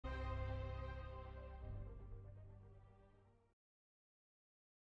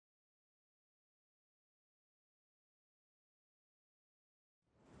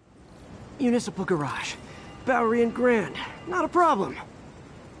Municipal garage. Bowery and Grand. Not a problem.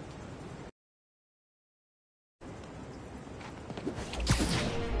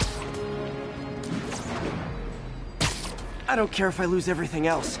 I don't care if I lose everything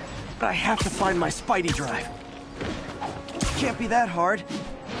else, but I have to find my Spidey drive. Can't be that hard.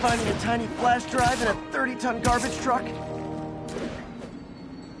 Finding a tiny flash drive in a 30-ton garbage truck.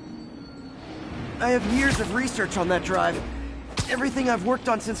 I have years of research on that drive. Everything I've worked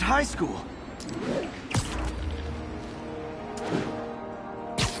on since high school.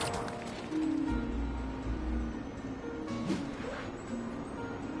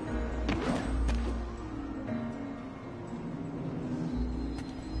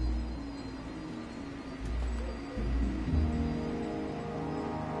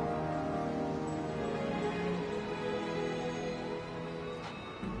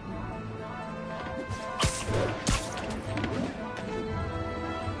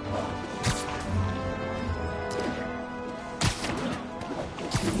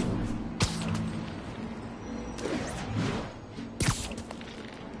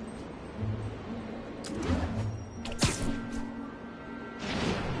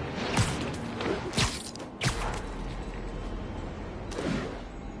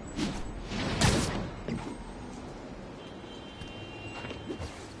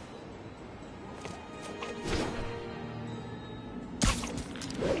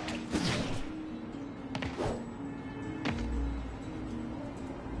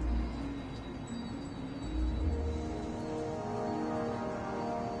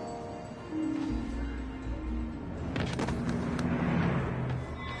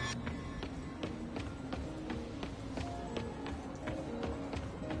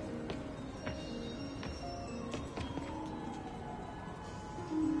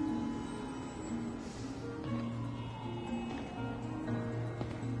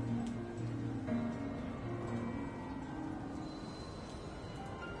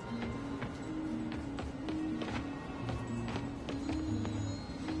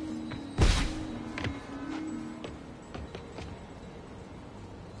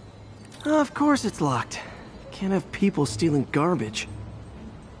 Of course it's locked. Can't have people stealing garbage.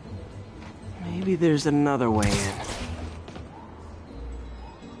 Maybe there's another way in.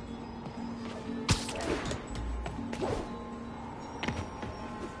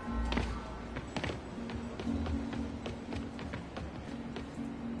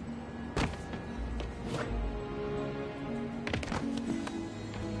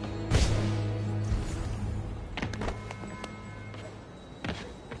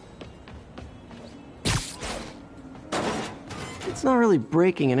 It's not really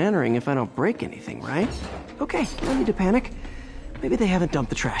breaking and entering if I don't break anything, right? Okay, no need to panic. Maybe they haven't dumped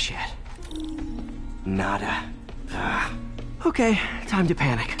the trash yet. Nada. Okay, time to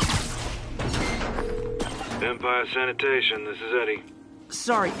panic. Empire Sanitation, this is Eddie.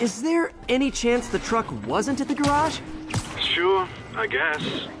 Sorry, is there any chance the truck wasn't at the garage? Sure, I guess.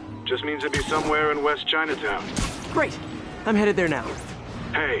 Just means it'd be somewhere in West Chinatown. Great. I'm headed there now.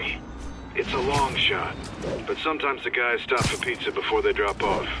 Hey, it's a long shot, but sometimes the guys stop for pizza before they drop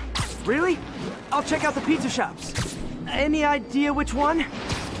off. Really? I'll check out the pizza shops. Any idea which one?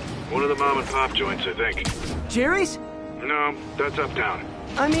 One of the mom and pop joints, I think. Jerry's? No, that's uptown.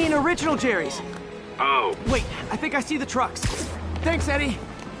 I mean original Jerry's. Oh. Wait, I think I see the trucks. Thanks, Eddie.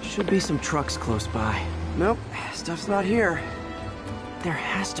 Should be some trucks close by. Nope, stuff's not here. There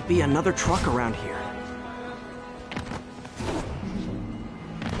has to be another truck around here.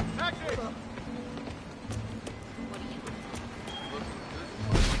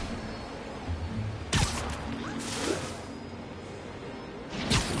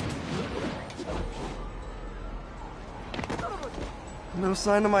 No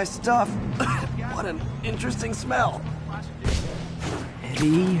sign of my stuff. What an interesting smell. Eddie,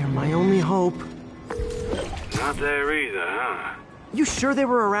 you're my only hope. Not there either, huh? You sure they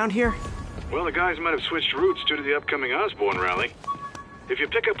were around here? Well, the guys might have switched routes due to the upcoming Osborne rally. If your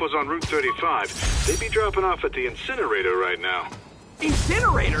pickup was on Route 35, they'd be dropping off at the incinerator right now.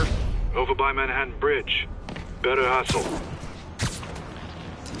 Incinerator? Over by Manhattan Bridge. Better hustle.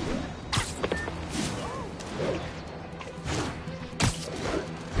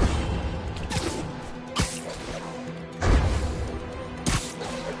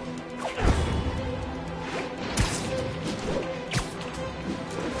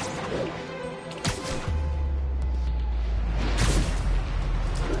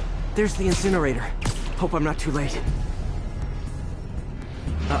 There's the incinerator. Hope I'm not too late.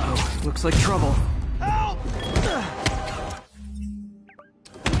 Uh-oh, looks like trouble. Help!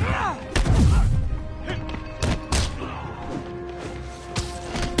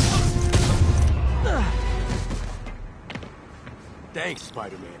 Thanks,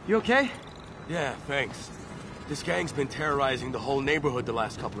 Spider-Man. You okay? Yeah, thanks. This gang's been terrorizing the whole neighborhood the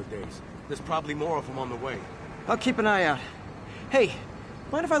last couple of days. There's probably more of them on the way. I'll keep an eye out. Hey,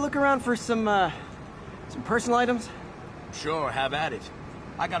 mind if I look around for some personal items? Sure, have at it.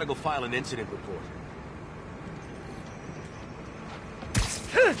 I gotta go file an incident report.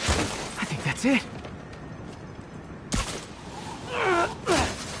 I think that's it.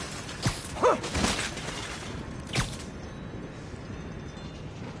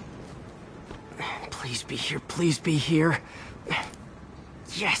 Please be here, please be here.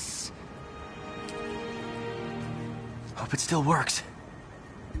 Yes! Hope it still works.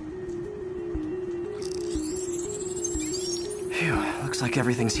 Phew, looks like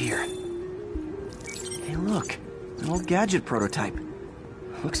everything's here. Hey look, an old gadget prototype.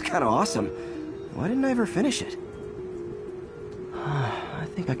 Looks kinda awesome. Why didn't I ever finish it? I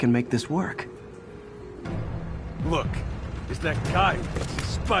think I can make this work. Look, it's that guy who thinks he's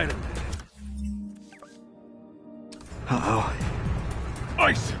Spider-Man. Uh-oh.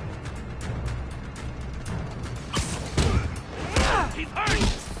 Ice him! He's hurt!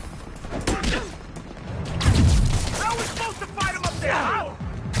 How are we supposed to fight him up there? How?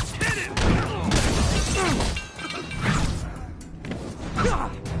 Hit him!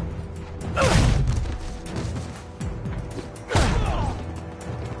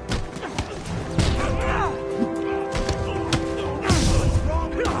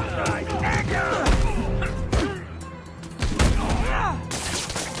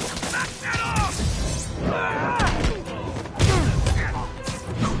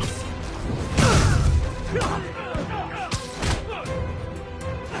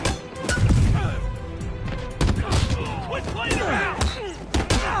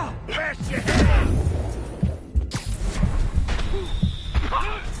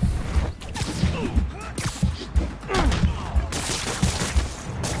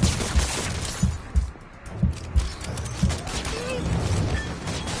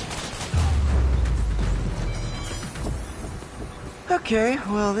 Okay,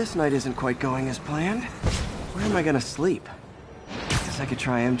 well, this night isn't quite going as planned. Where am I gonna sleep? Guess I could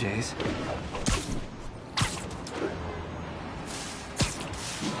try MJ's.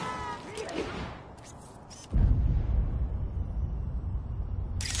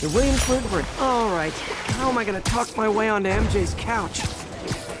 The Williamsburg Bridge. All right, how am I gonna talk my way onto MJ's couch?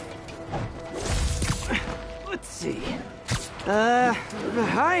 Let's see.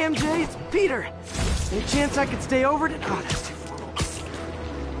 Hi, MJ, it's Peter. Any chance I could stay over to... Oh, that's too formal.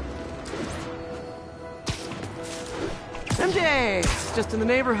 MJ! It's just in the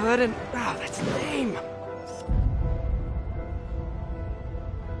neighborhood and... Oh, that's lame.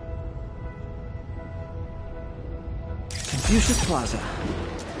 Confucius Plaza.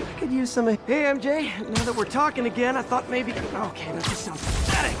 I could use some... Hey, MJ, now that we're talking again, I thought maybe... Okay, that just sounds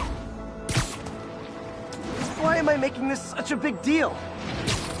pathetic. Why am I making this such a big deal?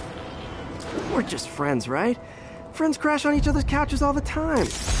 We're just friends, right? Friends crash on each other's couches all the time.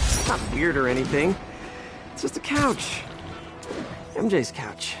 It's not weird or anything. It's just a couch. MJ's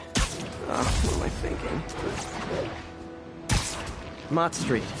couch. Oh, what am I thinking? Mott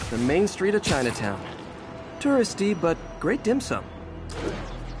Street, the main street of Chinatown. Touristy, but great dim sum.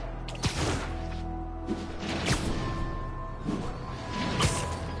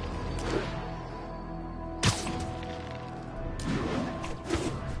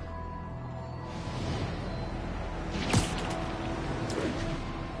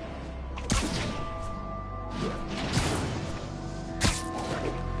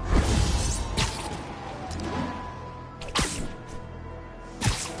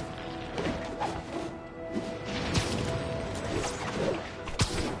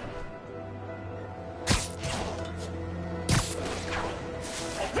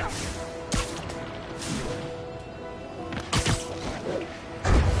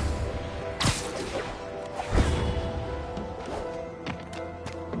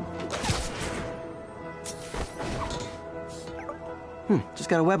 Just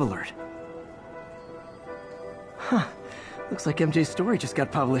got a web alert. Huh. Looks like MJ's story just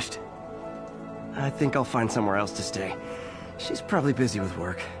got published. I think I'll find somewhere else to stay. She's probably busy with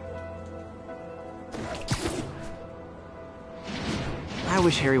work. I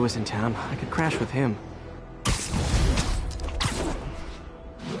wish Harry was in town. I could crash with him.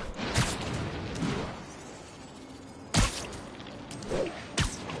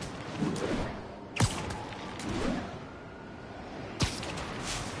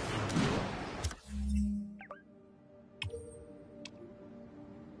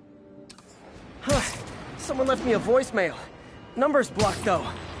 Someone left me a voicemail. Number's blocked, though.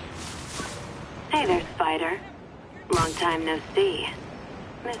 Hey there, Spider. Long time no see.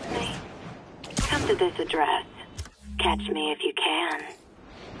 Miss me? Come to this address. Catch me if you can.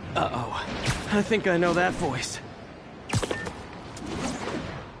 Uh-oh. I think I know that voice.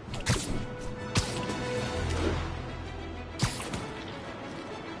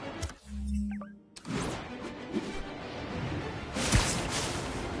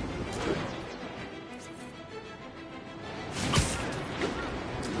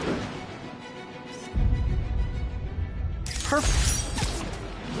 Perfect.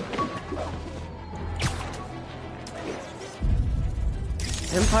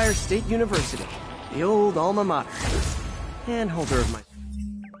 Empire State University, the old alma mater, and holder of my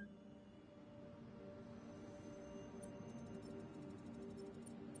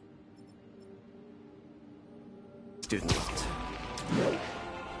student loans.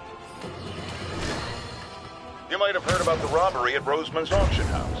 You might have heard about the robbery at Roseman's auction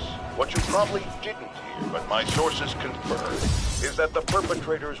house. What you probably didn't hear, but my sources confirm, is that the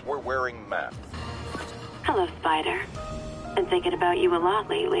perpetrators were wearing masks. Hello, Spider. Been thinking about you a lot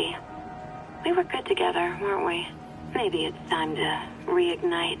lately. We were good together, weren't we? Maybe it's time to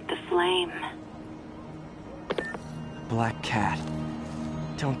reignite the flame. Black Cat.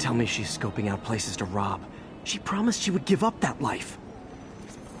 Don't tell me she's scoping out places to rob. She promised she would give up that life.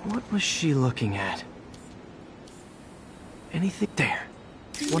 What was she looking at? Anything there?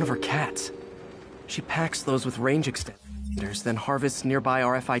 One of her cats. She packs those with range extenders, then harvests nearby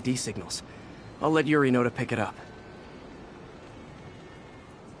RFID signals. I'll let Yuri know to pick it up.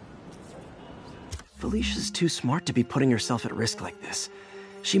 Felicia's too smart to be putting herself at risk like this.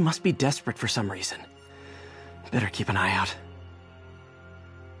 She must be desperate for some reason. Better keep an eye out.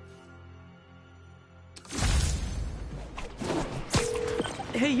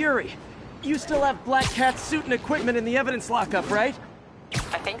 Hey, Yuri. You still have Black Cat's suit and equipment in the evidence lockup, right?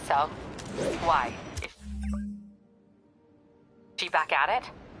 I think so. Why? Is she back at it?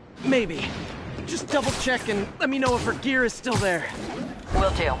 Maybe. Just double check and let me know if her gear is still there.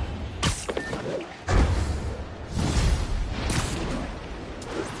 Will do.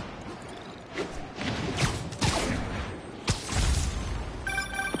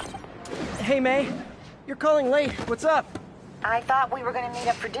 Hey, May. You're calling late. What's up? I thought we were gonna meet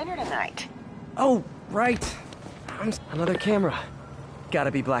up for dinner tonight. Oh, right. Another camera.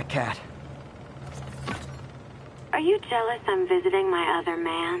 Gotta be Black Cat. Are you jealous I'm visiting my other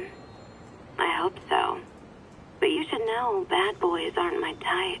man? I hope so. But you should know bad boys aren't my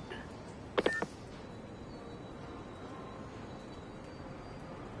type.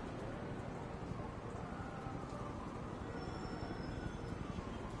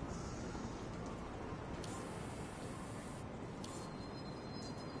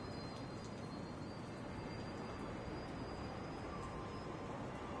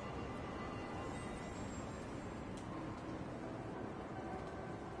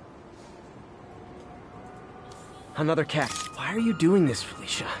 Another cat. Why are you doing this,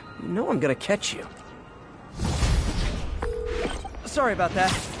 Felicia? You know I'm gonna catch you. Sorry about that.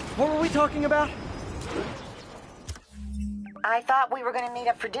 What were we talking about? I thought we were gonna meet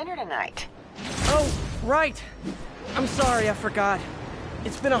up for dinner tonight. Oh, right. I'm sorry, I forgot.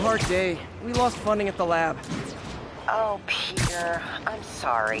 It's been a hard day. We lost funding at the lab. Oh, Peter, I'm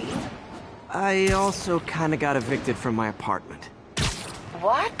sorry. I also kinda got evicted from my apartment.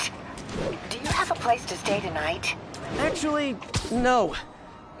 What? Do you have a place to stay tonight? Actually, no.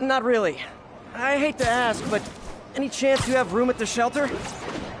 Not really. I hate to ask, but any chance you have room at the shelter?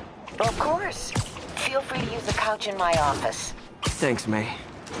 Of course. Feel free to use the couch in my office. Thanks, May.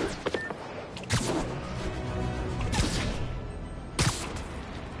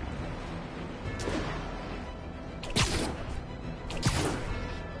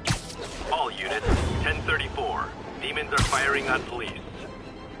 All units, 1034. Demons are firing on police.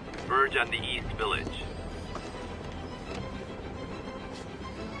 Verge on the East Village.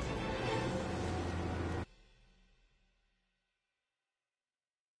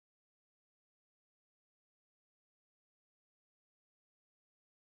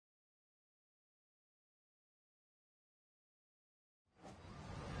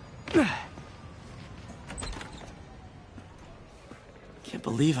 Can't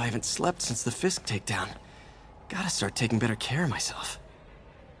believe I haven't slept since the Fisk takedown. Gotta start taking better care of myself.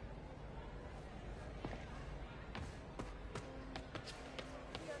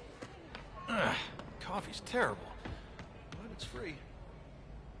 Coffee's terrible, but it's free.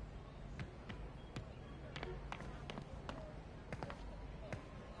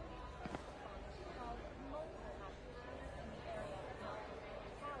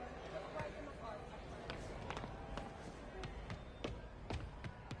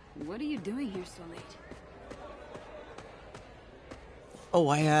 What are you doing here so late? Oh,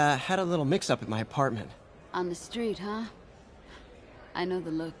 I had a little mix-up at my apartment. On the street, huh? I know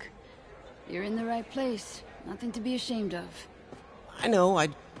the look. You're in the right place. Nothing to be ashamed of. I know,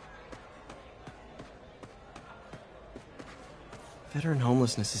 Veteran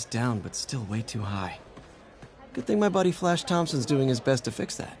homelessness is down, but still way too high. Good thing my buddy Flash Thompson's doing his best to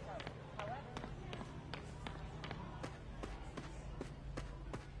fix that.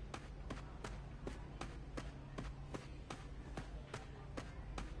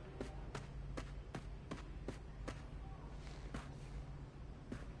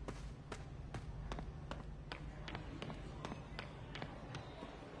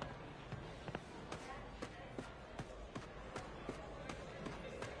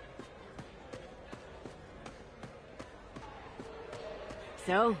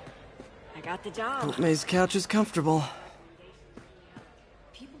 So, I got the job. Hope May's couch is comfortable.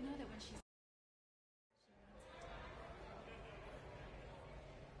 People know that when she's...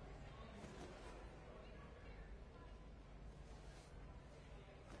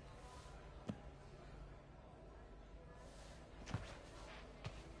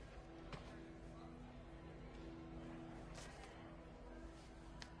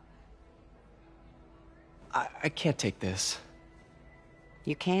 I can't take this.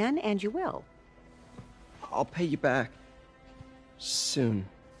 You can, and you will. I'll pay you back. Soon.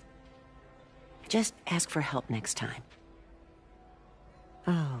 Just ask for help next time.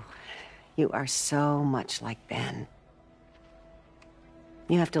 Oh, you are so much like Ben.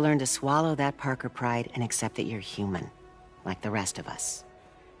 You have to learn to swallow that Parker pride and accept that you're human, like the rest of us.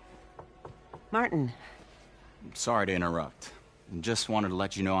 Martin. Sorry to interrupt. Just wanted to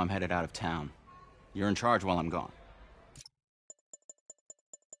let you know I'm headed out of town. You're in charge while I'm gone.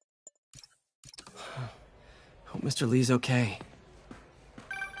 Hope Mr. Lee's okay.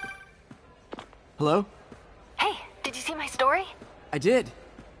 Hello? Hey, did you see my story? I did.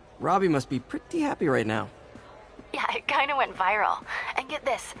 Robbie must be pretty happy right now. Yeah, it kinda went viral. And get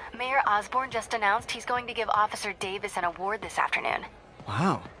this, Mayor Osborn just announced he's going to give Officer Davis an award this afternoon.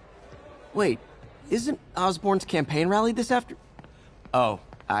 Wow. Wait, isn't Osborn's campaign rally this after... Oh,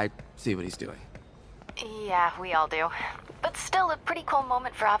 I see what he's doing. Yeah, we all do. But still a pretty cool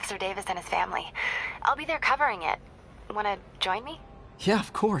moment for Officer Davis and his family. I'll be there covering it. Wanna join me? Yeah,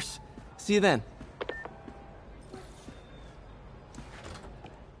 of course. See you then.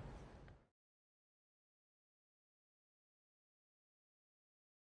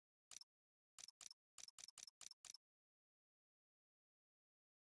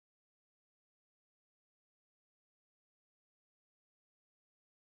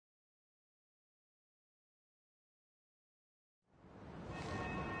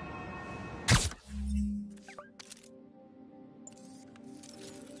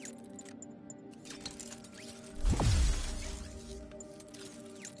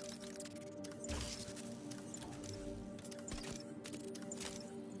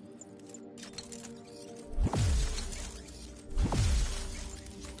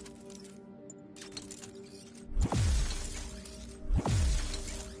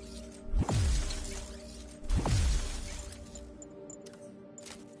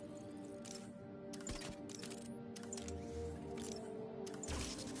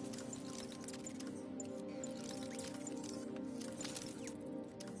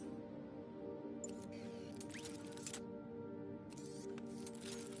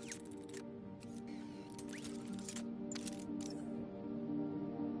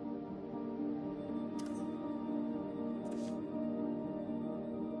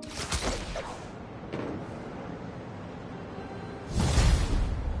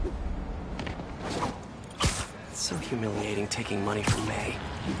 So humiliating taking money from May.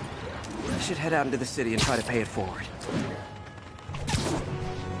 I should head out into the city and try to pay it forward.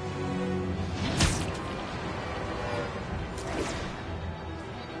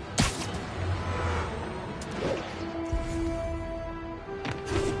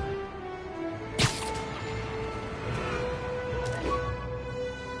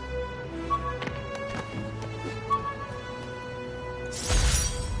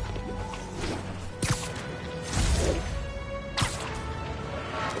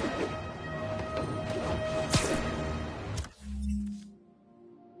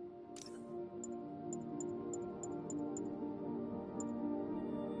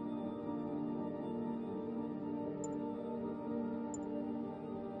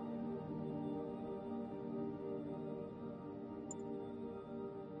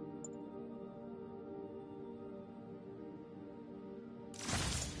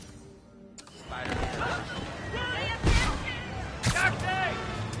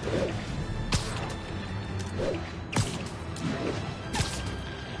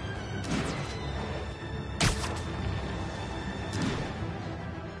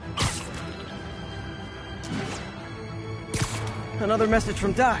 another message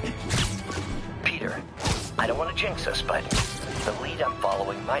from Doc. Peter, I don't want to jinx us, but the lead I'm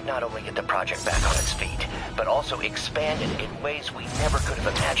following might not only get the project back on its feet, but also expand it in ways we never could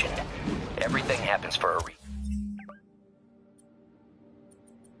have imagined. Everything happens for a reason.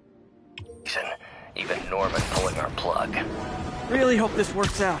 Even Norman pulling our plug. Really hope this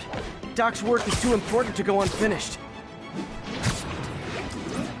works out. Doc's work is too important to go unfinished.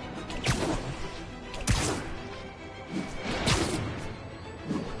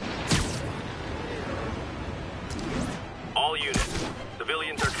 All units.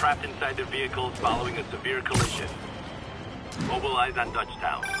 Civilians are trapped inside their vehicles following a severe collision. Mobilize on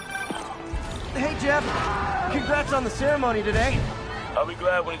Dutchtown. Hey, Jeff. Congrats on the ceremony today. I'll be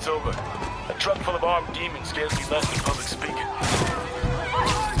glad when it's over. A truck full of armed demons scares me less than public speaking.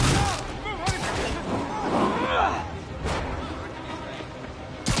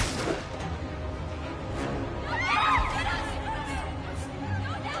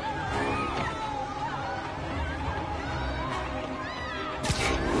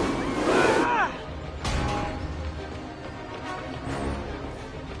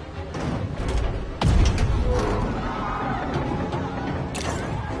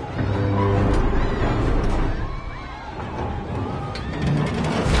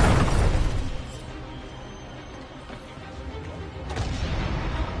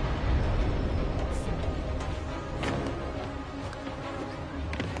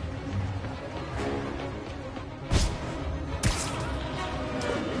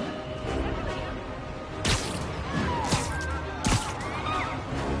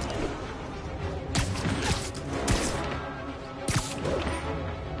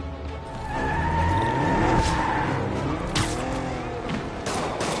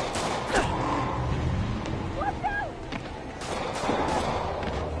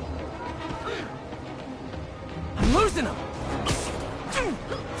 Losing him!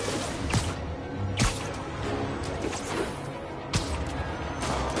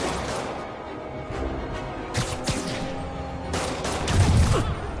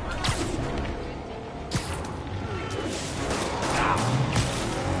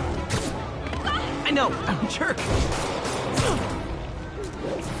 I know, I'm a jerk.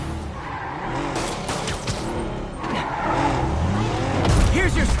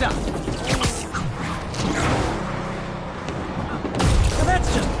 Here's your stuff.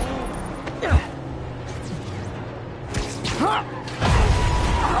 That's just...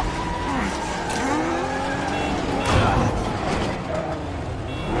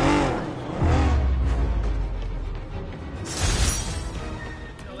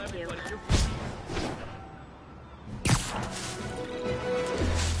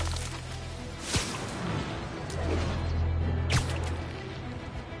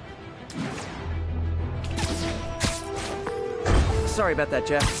 Sorry about that,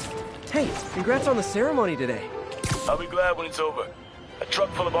 Jeff. Hey, congrats on the ceremony today. I'll be glad when it's over. A truck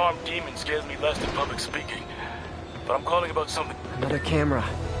full of armed demons scares me less than public speaking. But I'm calling about something. Another camera.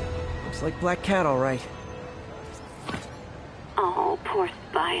 Looks like Black Cat, all right. Oh, poor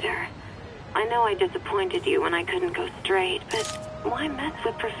Spider. I know I disappointed you when I couldn't go straight, but why mess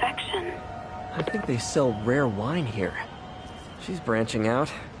with perfection? I think they sell rare wine here. She's branching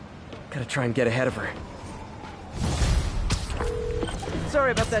out. Gotta try and get ahead of her.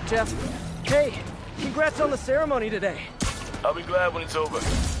 Sorry about that, Jeff. Hey, congrats on the ceremony today. I'll be glad when it's over.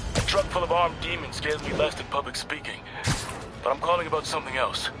 A truck full of armed demons scares me less than public speaking. But I'm calling about something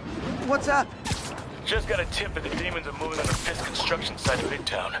else. What's up? Just got a tip that the demons are moving on the Fisk construction site in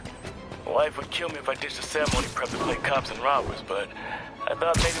Midtown. Life would kill me if I ditched the ceremony prep to play cops and robbers, but I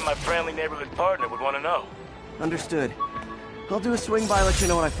thought maybe my friendly neighborhood partner would want to know. Understood. I'll do a swing by, let you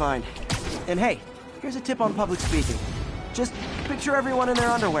know what I find. And hey, here's a tip on public speaking. Just picture everyone in their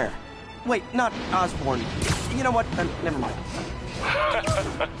underwear. Wait, not Osborne. You know what? Never mind.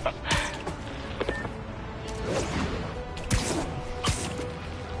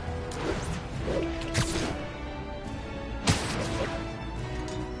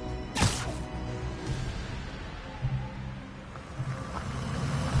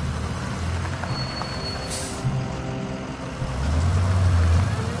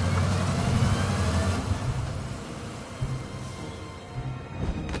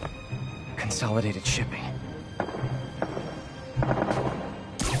 Consolidated shipping.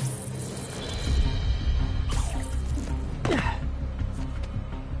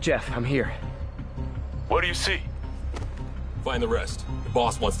 Jeff, I'm here. What do you see? Find the rest. The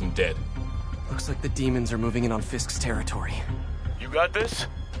boss wants them dead. Looks like the demons are moving in on Fisk's territory. You got this?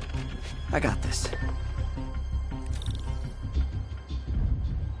 I got this.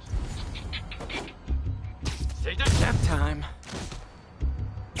 Nap time.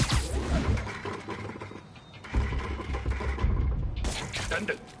 等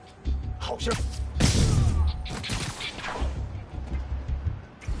等，好像。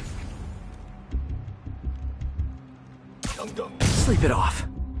等等。Sleep it off.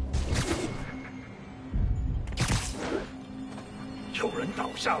 有人倒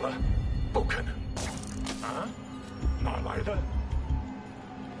下了，不可能。啊？哪来的？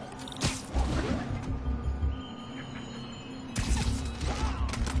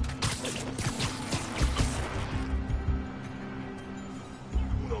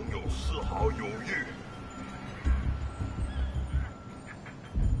不能有丝毫犹豫。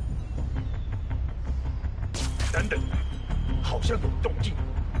等等，好像有动静。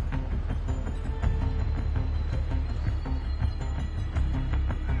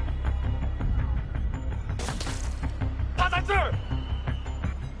他在这儿。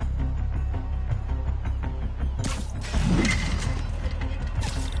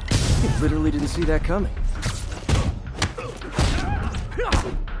 Literally didn't see that coming.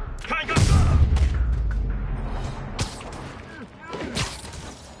 看一看。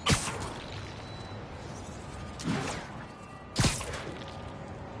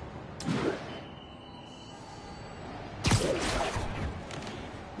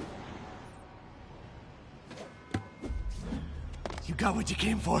You got what you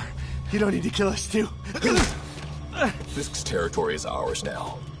came for. You don't need to kill us too. Fisk's territory is ours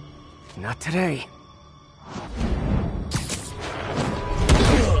now. Not today.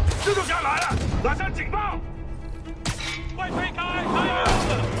 蜘蛛侠来了，拉上警报！快推开！来人！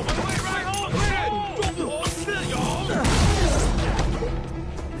我们会right后退，中国自由！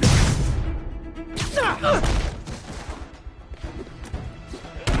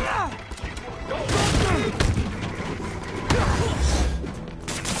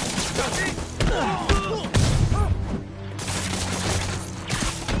小心！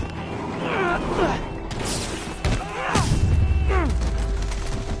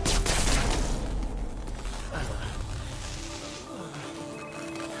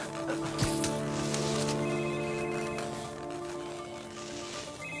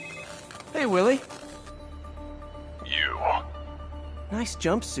 Hey, Willie. You. Nice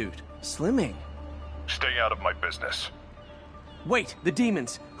jumpsuit. Slimming. Stay out of my business. Wait, the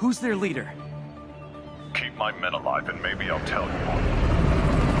demons. Who's their leader? Keep my men alive and maybe I'll tell you.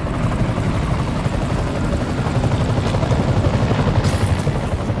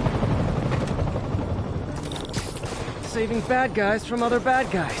 Saving bad guys from other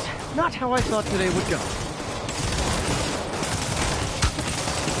bad guys. Not how I thought today would go.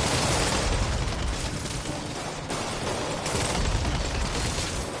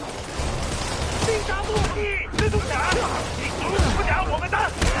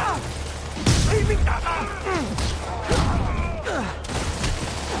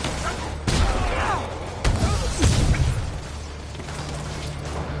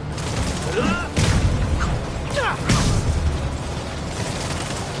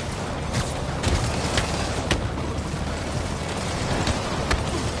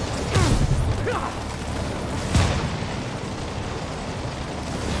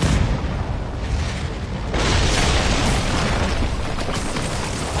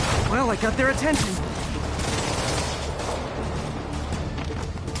 Well, I got their attention.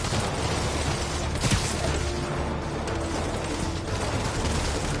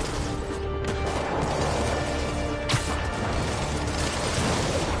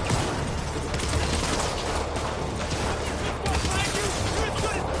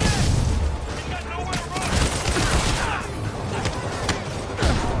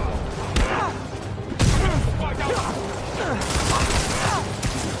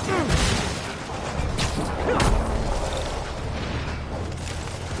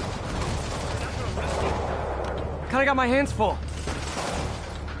 Kinda got my hands full.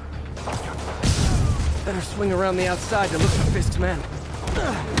 Better swing around the outside to look for Fisk's men.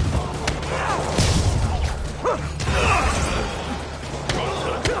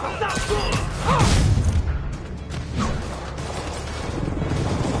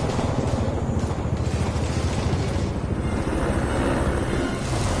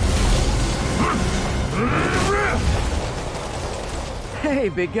 Hey,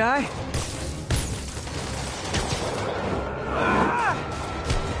 big guy.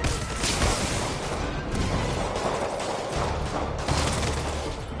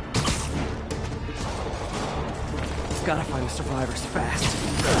 Gotta find the survivors fast.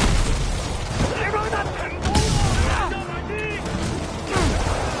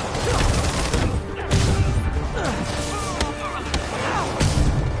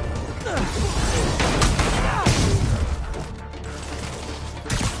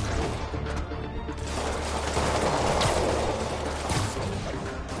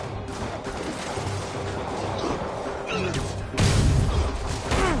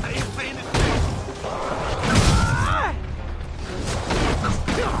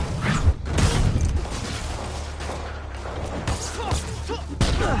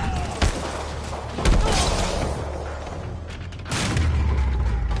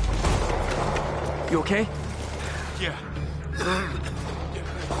 You okay? Yeah.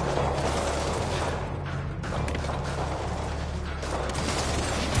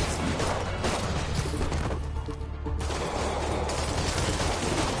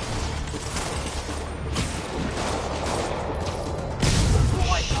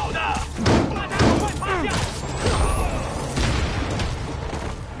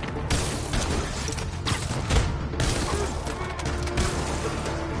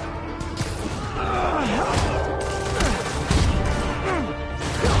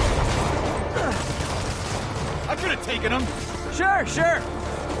 Taking him? Sure, sure.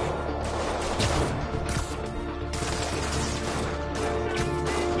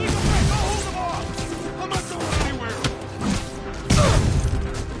 I'm not going anywhere.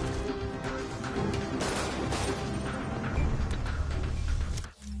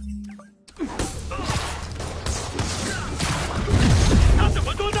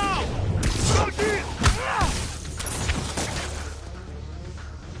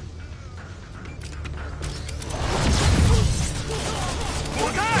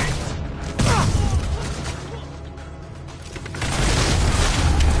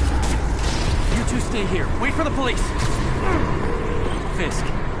 Stay here. Wait for the police. Fisk,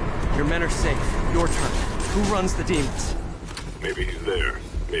 your men are safe. Your turn. Who runs the demons? Maybe he's there.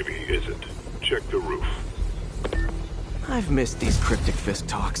 Maybe he isn't. Check the roof. I've missed these cryptic Fisk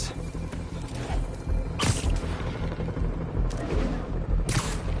talks.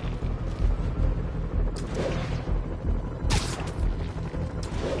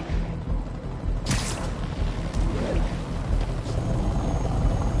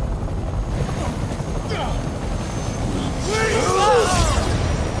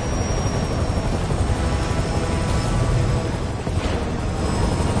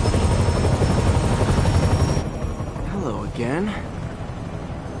 Again?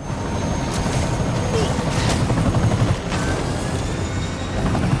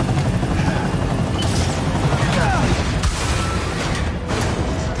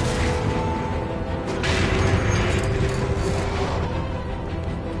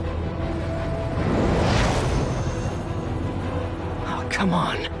 Oh, come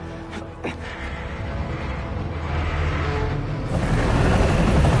on.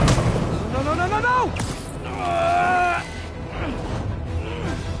 No, no, no, no, no!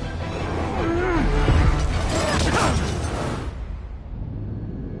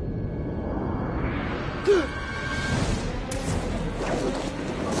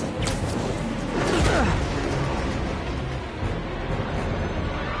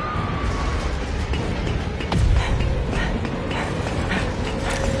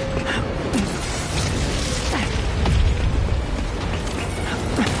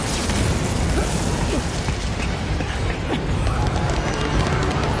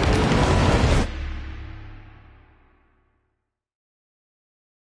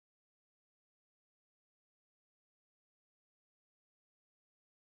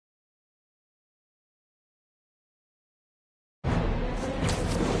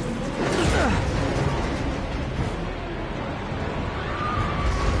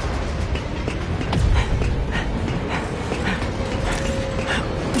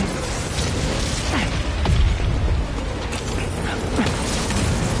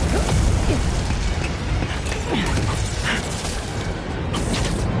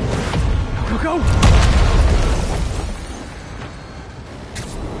 Go!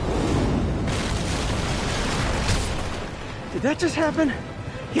 Did that just happen?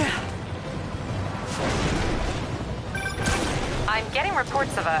 Yeah. I'm getting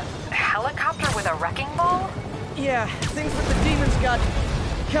reports of a helicopter with a wrecking ball? Yeah, things with the demons got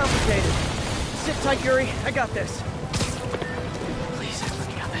complicated. Sit tight, Yuri. I got this. Please, let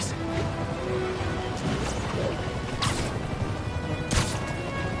me got this.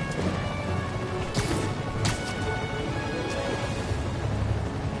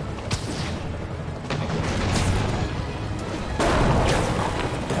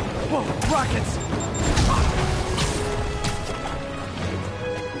 Whoa, rockets!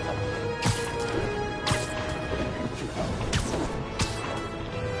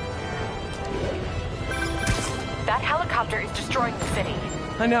 That helicopter is destroying the city.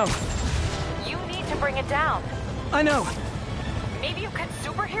 I know. You need to bring it down. I know. Maybe you could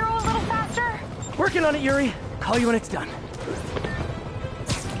superhero a little faster? Working on it, Yuri. Call you when it's done.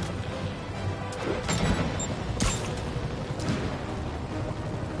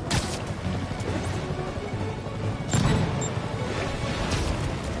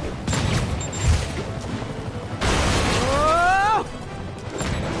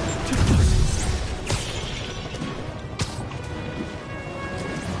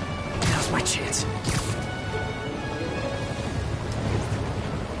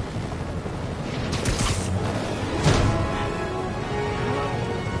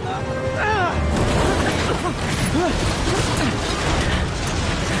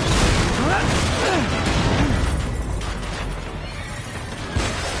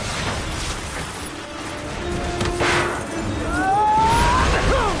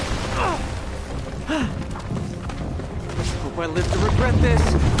 I live to regret this.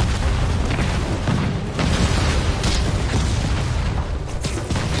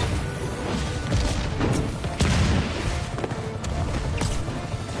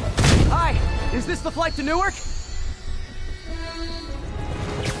 Hi, is this the flight to Newark?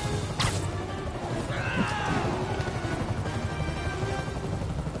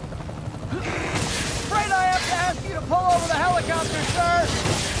 Afraid I have to ask you to pull over the helicopter, sir!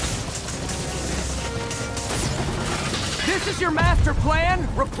 This is your master plan?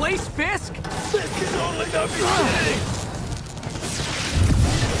 Replace Fisk? This is only the beginning!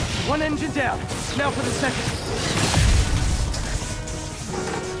 One engine down. Now for the second.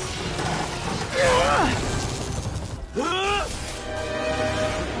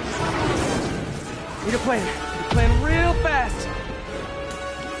 Need a plan. Need a plan real fast.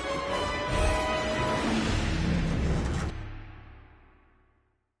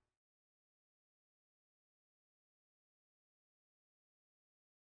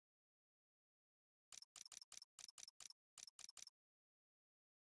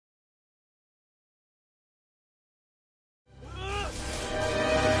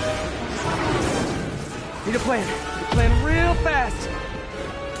 Need a plan. Need a plan real fast.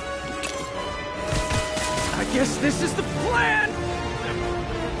 I guess this is the plan!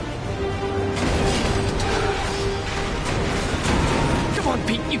 Come on,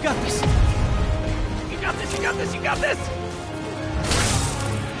 Pete, you got this! You got this, you got this, you got this!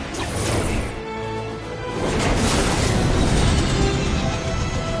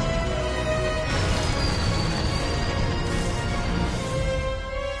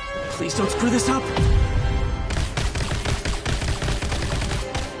 Please don't screw this up!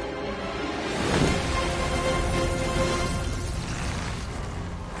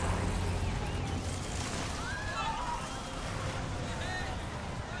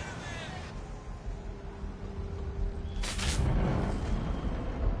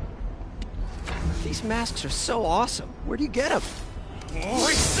 These masks are so awesome. Where do you get them? Oh,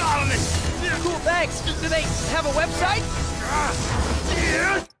 he's starting it! Cool, thanks. Do they have a website?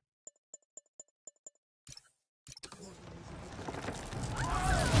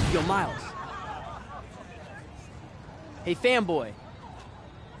 Yo, Miles. Hey, fanboy.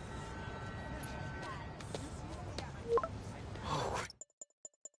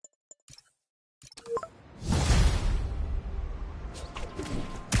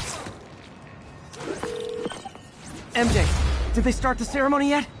 MJ, did they start the ceremony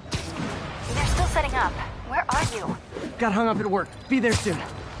yet? They're still setting up. Where are you? Got hung up at work. Be there soon.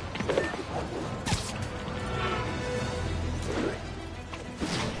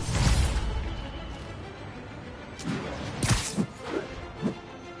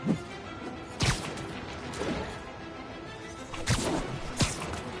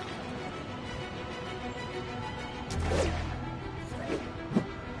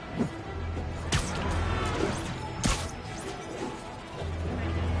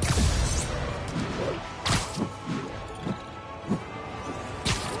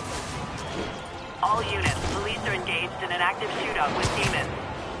 All units, police are engaged in an active shootout with demons.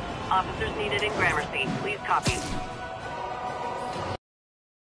 Officers needed in Gramercy. Please copy.